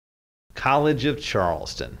College of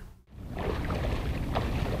Charleston.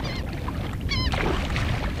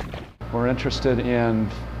 We're interested in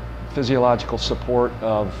physiological support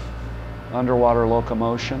of underwater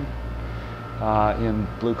locomotion in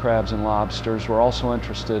blue crabs and lobsters. We're also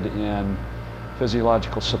interested in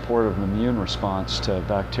physiological support of an immune response to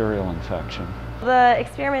bacterial infection. The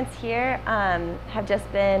experiments here have just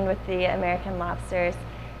been with the American lobsters,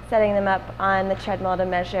 setting them up on the treadmill to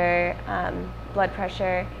measure blood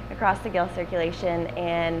pressure across the gill circulation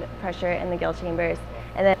and pressure in the gill chambers,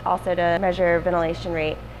 and then also to measure ventilation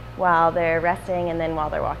rate while they're resting and then while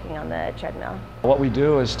they're walking on the treadmill. What we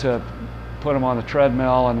do is to put them on the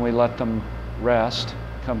treadmill and we let them rest,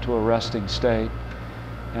 come to a resting state,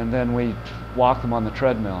 and then we walk them on the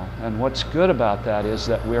treadmill. And what's good about that is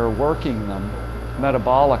that we're working them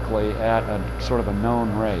metabolically at a sort of a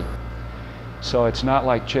known rate. So it's not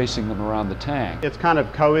like chasing them around the tank. It's kind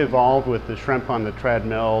of co-evolved with the shrimp on the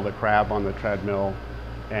treadmill, the crab on the treadmill,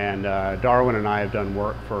 and Darwin and I have done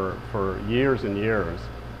work for years and years.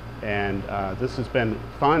 And this has been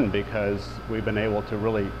fun because we've been able to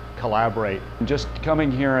really collaborate. Just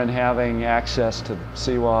coming here and having access to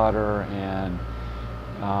seawater and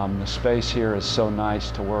the space here is so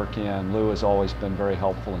nice to work in. Lou has always been very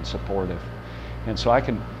helpful and supportive. And so I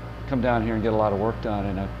can come down here and get a lot of work done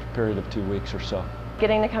in a period of 2 weeks or so.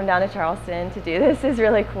 Getting to come down to Charleston to do this is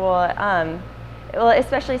really cool. Well,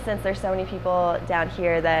 especially since there's so many people down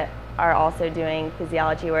here that are also doing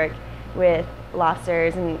physiology work with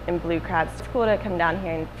lobsters and blue crabs. It's cool to come down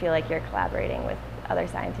here and feel like you're collaborating with other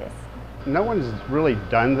scientists. No one's really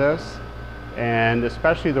done this, and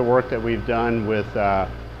especially the work that we've done with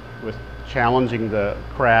challenging the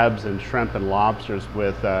crabs and shrimp and lobsters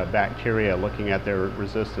with bacteria, looking at their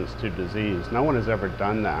resistance to disease. No one has ever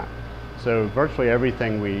done that. So virtually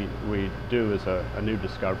everything we do is a new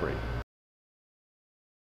discovery.